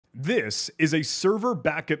This is a server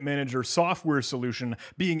backup manager software solution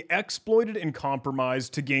being exploited and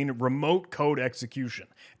compromised to gain remote code execution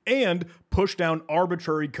and push down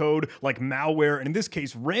arbitrary code like malware, and in this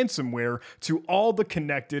case ransomware, to all the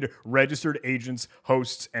connected registered agents,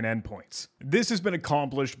 hosts, and endpoints. This has been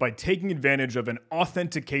accomplished by taking advantage of an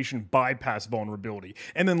authentication bypass vulnerability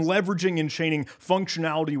and then leveraging and chaining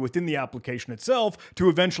functionality within the application itself to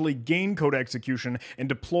eventually gain code execution and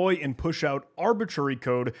deploy and push out arbitrary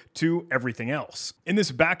code to everything else. And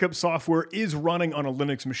this backup software is running on a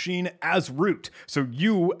Linux machine as root, so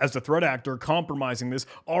you as the threat actor compromising this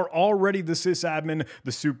are already the sysadmin,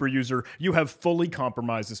 the super user. You have fully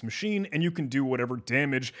compromised this machine and you can do whatever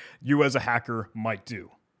damage you as a hacker might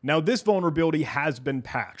do. Now, this vulnerability has been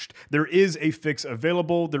patched. There is a fix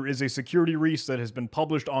available. There is a security release that has been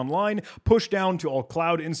published online, pushed down to all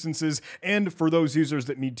cloud instances, and for those users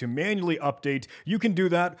that need to manually update, you can do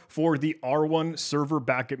that for the R1 Server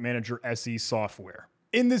Backup Manager SE software.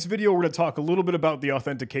 In this video, we're going to talk a little bit about the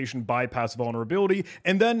authentication bypass vulnerability,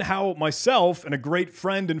 and then how myself and a great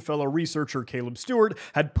friend and fellow researcher, Caleb Stewart,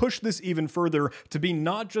 had pushed this even further to be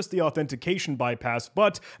not just the authentication bypass,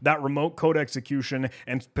 but that remote code execution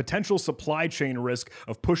and potential supply chain risk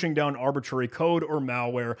of pushing down arbitrary code or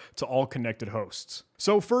malware to all connected hosts.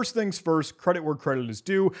 So first things first, credit where credit is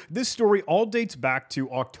due. This story all dates back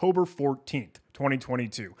to October 14th.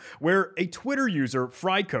 2022, where a Twitter user,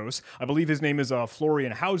 Frykos, I believe his name is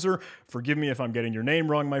Florian Hauser, forgive me if I'm getting your name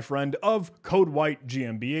wrong, my friend, of ConnectWise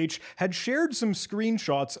GmbH, had shared some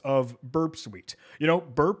screenshots of Burp Suite. You know,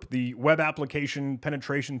 Burp, the web application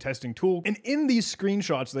penetration testing tool, and in these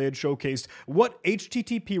screenshots they had showcased what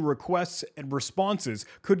HTTP requests and responses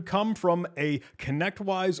could come from a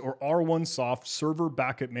ConnectWise or R1 Soft Server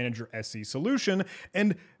Backup Manager SE solution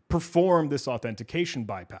and perform this authentication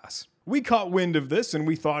bypass. We caught wind of this and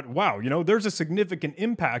we thought, wow, you know, there's a significant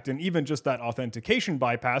impact in even just that authentication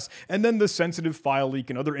bypass and then the sensitive file leak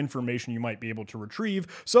and other information you might be able to retrieve,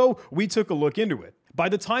 so we took a look into it. By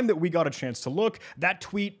the time that we got a chance to look, that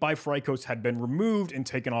tweet by Frykos had been removed and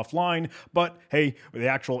taken offline, but hey, the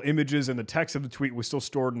actual images and the text of the tweet was still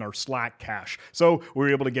stored in our Slack cache, so we were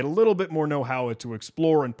able to get a little bit more know-how to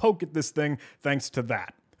explore and poke at this thing thanks to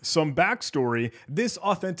that. Some backstory, this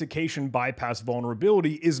authentication bypass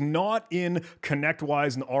vulnerability is not in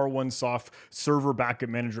ConnectWise and R1 Soft Server Backup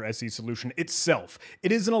Manager SE solution itself.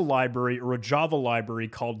 It is in a library or a Java library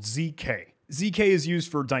called ZK. ZK is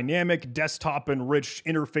used for dynamic, desktop-enriched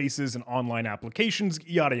interfaces and online applications,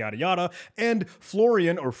 yada yada yada, and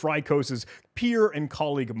Florian, or Frykos' peer and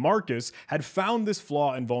colleague Markus, had found this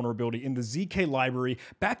flaw and vulnerability in the ZK library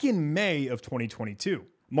back in May of 2022.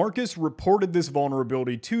 Markus reported this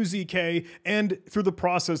vulnerability to ZK, and through the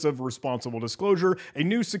process of responsible disclosure, a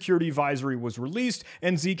new security advisory was released,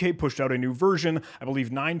 and ZK pushed out a new version, I believe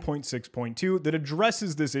 9.6.2, that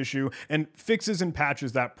addresses this issue and fixes and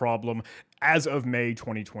patches that problem as of May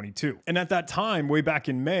 2022. And at that time, way back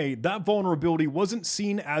in May, that vulnerability wasn't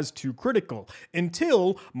seen as too critical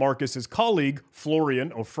until Markus's colleague,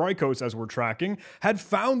 Florian, or Frykos as we're tracking, had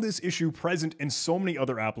found this issue present in so many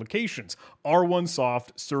other applications, R1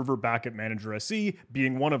 Soft Server Backup Manager SE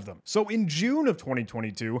being one of them. So in June of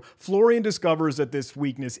 2022, Florian discovers that this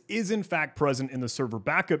weakness is in fact present in the Server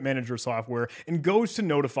Backup Manager software and goes to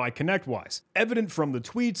notify ConnectWise. Evident from the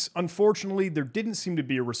tweets, unfortunately, there didn't seem to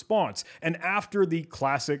be a response, and after the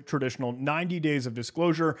classic traditional 90 days of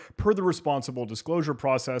disclosure per the responsible disclosure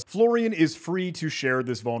process, Florian is free to share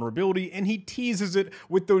this vulnerability, and he teases it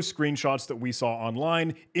with those screenshots that we saw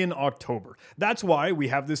online in October. That's why we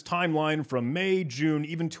have this timeline from May, June,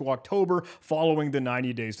 even to October following the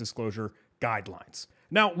 90 days disclosure guidelines.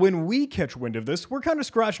 Now, when we catch wind of this, we're kind of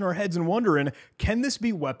scratching our heads and wondering, can this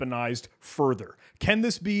be weaponized further? Can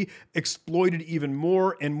this be exploited even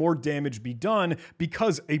more and more damage be done?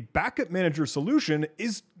 Because a backup manager solution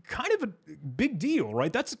is kind of a big deal,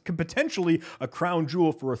 right? That's potentially a crown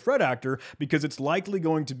jewel for a threat actor because it's likely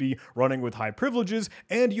going to be running with high privileges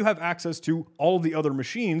and you have access to all the other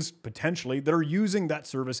machines, potentially, that are using that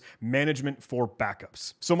service management for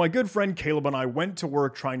backups. So my good friend Caleb and I went to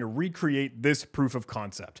work trying to recreate this proof of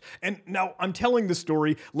concept. And now I'm telling this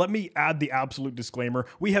story, let me add the absolute disclaimer.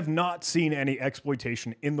 We have not seen any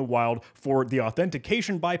exploitation in the wild for the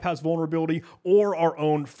authentication bypass vulnerability or our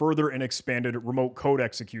own further and expanded remote code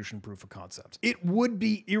execution execution proof of concept. It would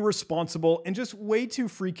be irresponsible and just way too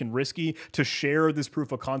freaking risky to share this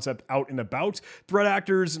proof of concept out and about. Threat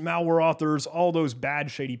actors, malware authors, all those bad,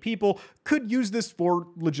 shady people could use this for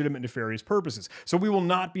legitimate nefarious purposes. So we will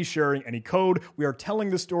not be sharing any code. We are telling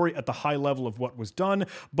the story at the high level of what was done,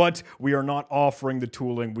 but we are not offering the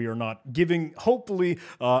tooling. We are not giving, hopefully,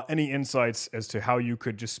 any insights as to how you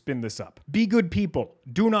could just spin this up. Be good people.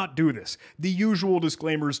 Do not do this. The usual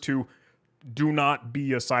disclaimers to do not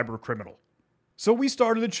be a cyber criminal. So we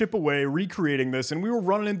started to chip away, recreating this, and we were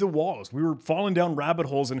running into walls. We were falling down rabbit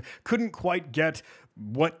holes and couldn't quite get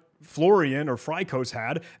what Florian or Frykos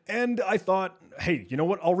had, and I thought, hey, you know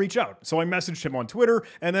what, I'll reach out. So I messaged him on Twitter,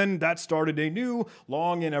 and then that started a new,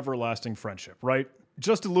 long and everlasting friendship, right?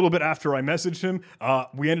 Just a little bit after I messaged him,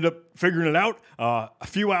 we ended up figuring it out. A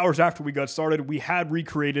few hours after we got started, we had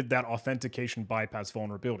recreated that authentication bypass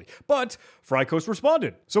vulnerability. But Frykos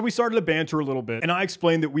responded. So we started to banter a little bit, and I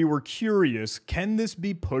explained that we were curious, can this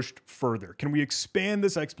be pushed further? Can we expand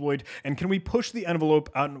this exploit, and can we push the envelope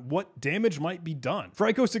on what damage might be done?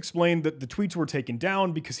 Frykos explained that the tweets were taken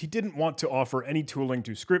down because he didn't want to offer any tooling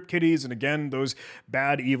to script kiddies, and again, those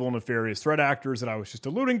bad, evil, nefarious threat actors that I was just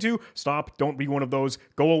alluding to. Stop, don't be one of those.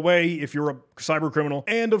 Go away if you're a cyber criminal.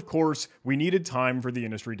 And of course, we needed time for the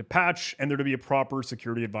industry to patch and there to be a proper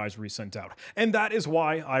security advisory sent out. And that is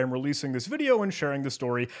why I am releasing this video and sharing the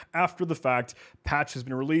story after the fact. Patch has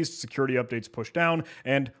been released, security updates pushed down,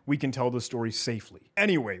 and we can tell the story safely.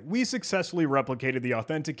 Anyway, we successfully replicated the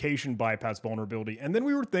authentication bypass vulnerability, and then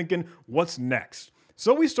we were thinking, what's next?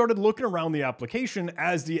 So we started looking around the application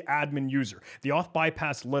as the admin user. The auth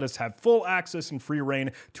bypass let us have full access and free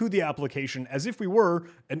reign to the application as if we were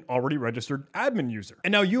an already registered admin user.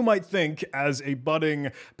 And now you might think, as a budding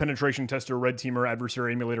penetration tester, red teamer,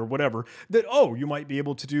 adversary emulator, whatever, that, oh, you might be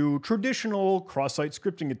able to do traditional cross-site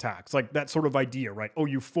scripting attacks, like that sort of idea, right? Oh,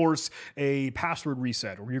 you force a password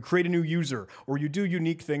reset, or you create a new user, or you do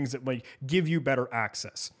unique things that might give you better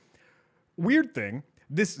access. Weird thing,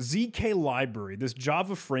 this ZK library, this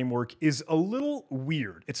Java framework, is a little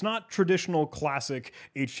weird. It's not traditional classic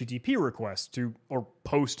HTTP requests or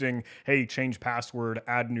posting, hey, change password,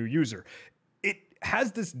 add new user. It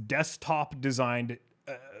has this desktop designed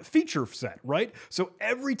feature set, right? So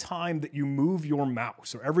every time that you move your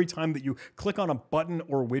mouse, or every time that you click on a button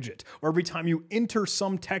or widget, or every time you enter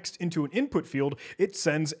some text into an input field, it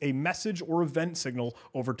sends a message or event signal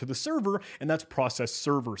over to the server, and that's processed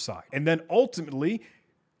server side. And then ultimately,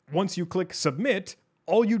 once you click submit,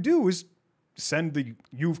 all you do is send the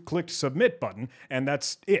you've clicked submit button, and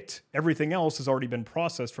that's it. Everything else has already been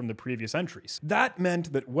processed from the previous entries. That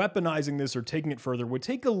meant that weaponizing this or taking it further would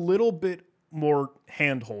take a little bit more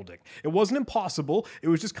hand-holding. It wasn't impossible, it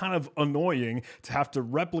was just kind of annoying to have to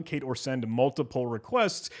replicate or send multiple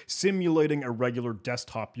requests, simulating a regular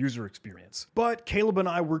desktop user experience. But Caleb and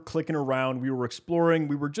I were clicking around, we were exploring,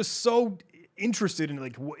 we were just so interested in,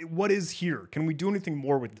 like, what is here? Can we do anything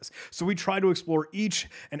more with this? So we tried to explore each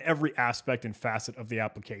and every aspect and facet of the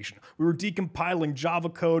application. We were decompiling Java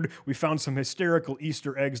code. We found some hysterical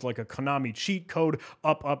Easter eggs like a Konami cheat code,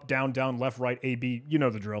 up, down, left, right, A, B, you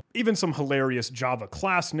know the drill. Even some hilarious Java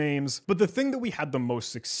class names. But the thing that we had the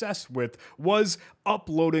most success with was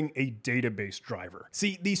uploading a database driver.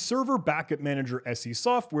 See, the Server Backup Manager SE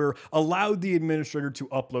software allowed the administrator to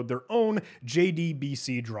upload their own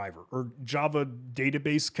JDBC driver, or Java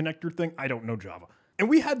database connector thing. I don't know Java. And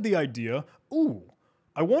we had the idea, ooh,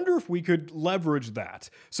 I wonder if we could leverage that.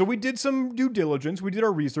 So we did some due diligence, we did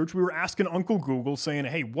our research, we were asking Uncle Google saying,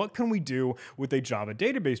 hey, what can we do with a Java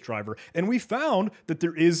database driver? And we found that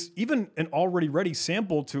there is even an already ready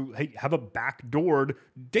sample to, hey, have a backdoored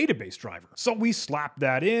database driver. So we slapped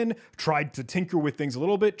that in, tried to tinker with things a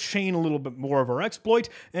little bit, chain a little bit more of our exploit,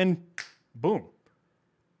 and boom,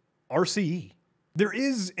 RCE. There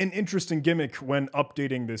is an interesting gimmick when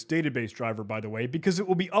updating this database driver, by the way, because it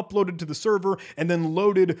will be uploaded to the server and then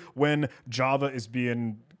loaded when Java is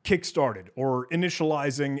being kickstarted or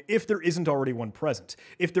initializing if there isn't already one present.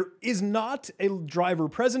 If there is not a driver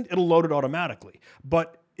present, it'll load it automatically.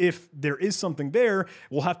 But if there is something there,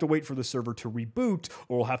 we'll have to wait for the server to reboot,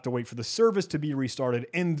 or we'll have to wait for the service to be restarted,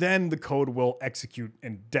 and then the code will execute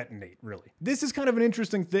and detonate, really. This is kind of an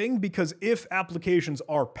interesting thing, because if applications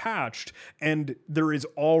are patched and there is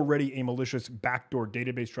already a malicious backdoor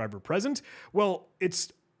database driver present, well,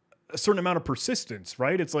 it's a certain amount of persistence,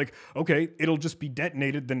 right? It's like, okay, it'll just be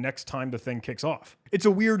detonated the next time the thing kicks off. It's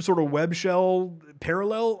a weird sort of web shell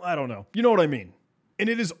parallel. I don't know. You know what I mean. And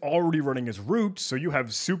it is already running as root, so you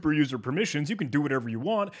have super user permissions, you can do whatever you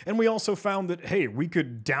want. And we also found that, hey, we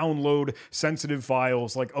could download sensitive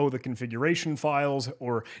files like, the configuration files,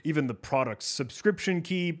 or even the product subscription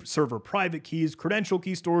key, server private keys, credential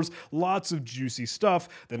key stores, lots of juicy stuff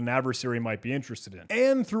that an adversary might be interested in.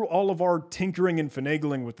 And through all of our tinkering and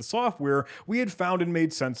finagling with the software, we had found and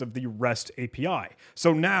made sense of the REST API.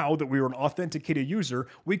 So now that we were an authenticated user,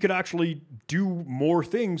 we could actually do more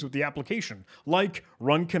things with the application, like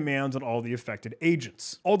run commands on all the affected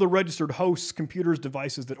agents. All the registered hosts, computers,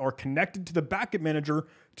 devices that are connected to the backup manager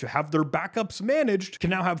to have their backups managed can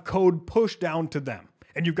now have code pushed down to them.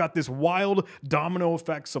 And you've got this wild domino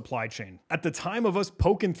effect supply chain. At the time of us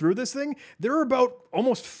poking through this thing, there are about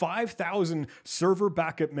almost 5,000 server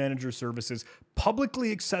backup manager services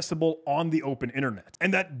publicly accessible on the open internet.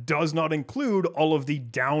 And that does not include all of the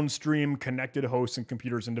downstream connected hosts and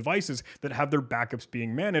computers and devices that have their backups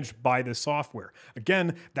being managed by this software.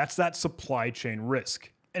 Again, that's that supply chain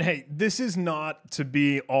risk. And hey, this is not to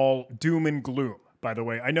be all doom and gloom. By the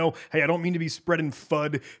way, I know, hey, I don't mean to be spreading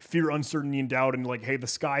FUD, fear, uncertainty, and doubt, and like, hey, the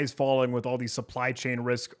sky's falling with all these supply chain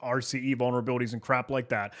risk, RCE vulnerabilities, and crap like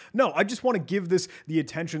that. No, I just want to give this the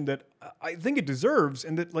attention that I think it deserves,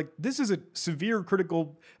 and that, like, this is a severe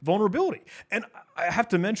critical vulnerability. And I have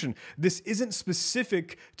to mention, this isn't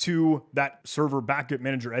specific to that server backup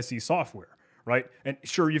manager SE software. Right? And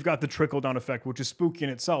sure, you've got the trickle-down effect, which is spooky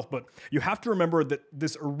in itself, but you have to remember that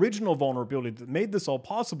this original vulnerability that made this all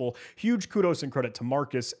possible, huge kudos and credit to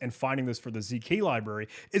Markus and finding this for the ZK library,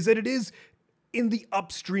 is that it is in the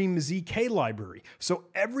upstream ZK library. So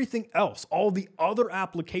everything else, all the other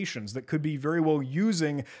applications that could be very well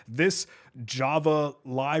using this Java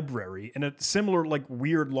library in a similar, like,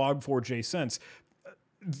 weird log4j sense,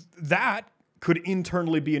 that could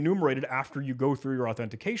internally be enumerated after you go through your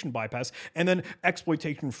authentication bypass, and then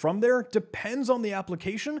exploitation from there depends on the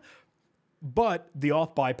application, but the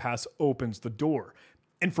auth bypass opens the door.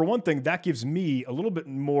 And for one thing, that gives me a little bit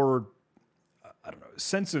more,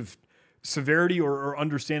 sense of severity or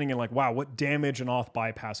understanding, and like, wow, what damage an auth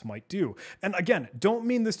bypass might do. And again, don't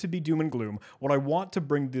mean this to be doom and gloom. What I want to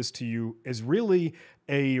bring this to you is really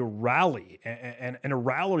a rally and a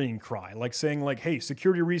rallying cry, like saying, like, hey,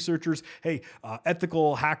 security researchers, hey,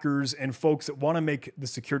 ethical hackers and folks that want to make the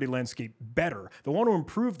security landscape better, they want to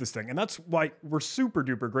improve this thing. And that's why we're super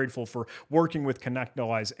duper grateful for working with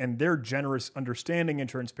ConnectWise and their generous understanding and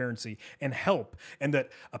transparency and help, and that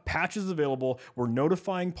a patch is available. We're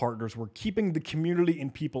notifying partners. We're keeping the community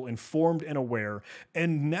and people informed and aware.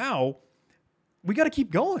 And now we got to keep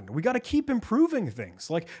going. We got to keep improving things.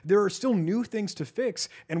 Like, there are still new things to fix,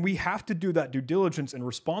 and we have to do that due diligence and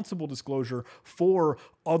responsible disclosure for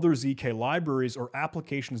other ZK libraries or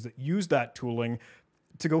applications that use that tooling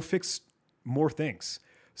to go fix more things.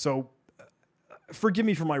 So forgive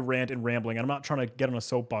me for my rant and rambling. I'm not trying to get on a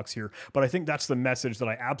soapbox here, but I think that's the message that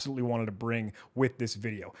I absolutely wanted to bring with this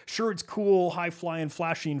video. Sure, it's cool, high-flying,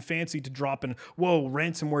 flashy, and fancy to drop in, whoa,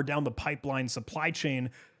 ransomware down the pipeline supply chain.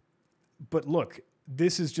 But look,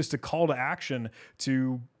 this is just a call to action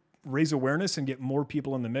to raise awareness and get more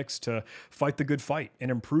people in the mix to fight the good fight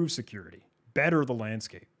and improve security, better the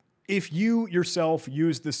landscape. If you yourself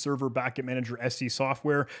use this server backup manager SE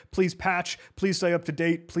software, please patch, please stay up to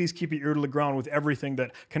date, please keep your ear to the ground with everything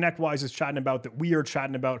that ConnectWise is chatting about, that we are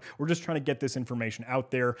chatting about. We're just trying to get this information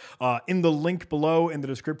out there. In the link below in the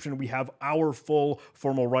description, we have our full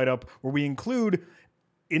formal write-up where we include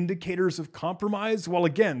indicators of compromise. Well,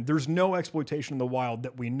 again, there's no exploitation in the wild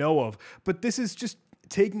that we know of, but this is just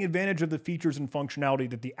taking advantage of the features and functionality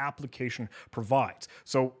that the application provides.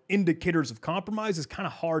 So indicators of compromise is kind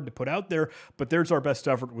of hard to put out there, but there's our best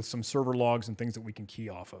effort with some server logs and things that we can key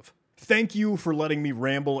off of. Thank you for letting me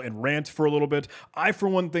ramble and rant for a little bit. I, for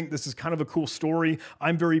one, think this is kind of a cool story.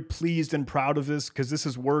 I'm very pleased and proud of this because this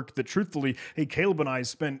is work that, truthfully, hey, Caleb and I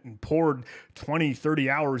spent and poured 20, 30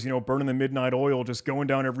 hours, burning the midnight oil, just going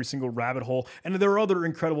down every single rabbit hole. And there are other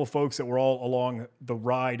incredible folks that were all along the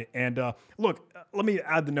ride. And look, let me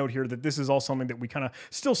add the note here that this is all something that we kind of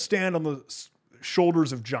still stand on the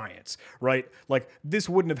shoulders of giants, right? Like, this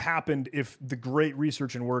wouldn't have happened if the great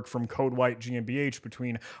research and work from ConnectWise GmbH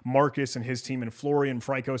between Markus and his team and Florian,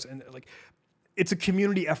 Frykos, and like, it's a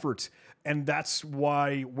community effort. And that's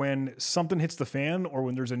why when something hits the fan or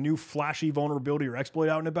when there's a new flashy vulnerability or exploit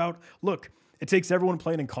out and about, look, it takes everyone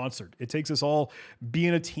playing in concert. It takes us all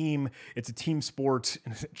being a team. It's a team sport,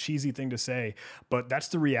 and it's a cheesy thing to say, but that's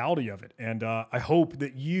the reality of it. And I hope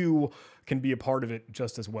that you can be a part of it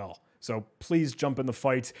just as well. So please jump in the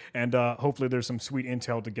fight, and hopefully there's some sweet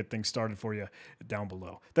intel to get things started for you down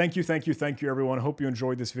below. Thank you, everyone. I hope you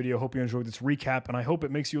enjoyed this video. Hope you enjoyed this recap, and I hope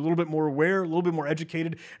it makes you a little bit more aware, a little bit more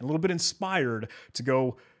educated, and a little bit inspired to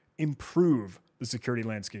go improve the security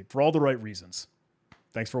landscape for all the right reasons.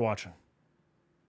 Thanks for watching.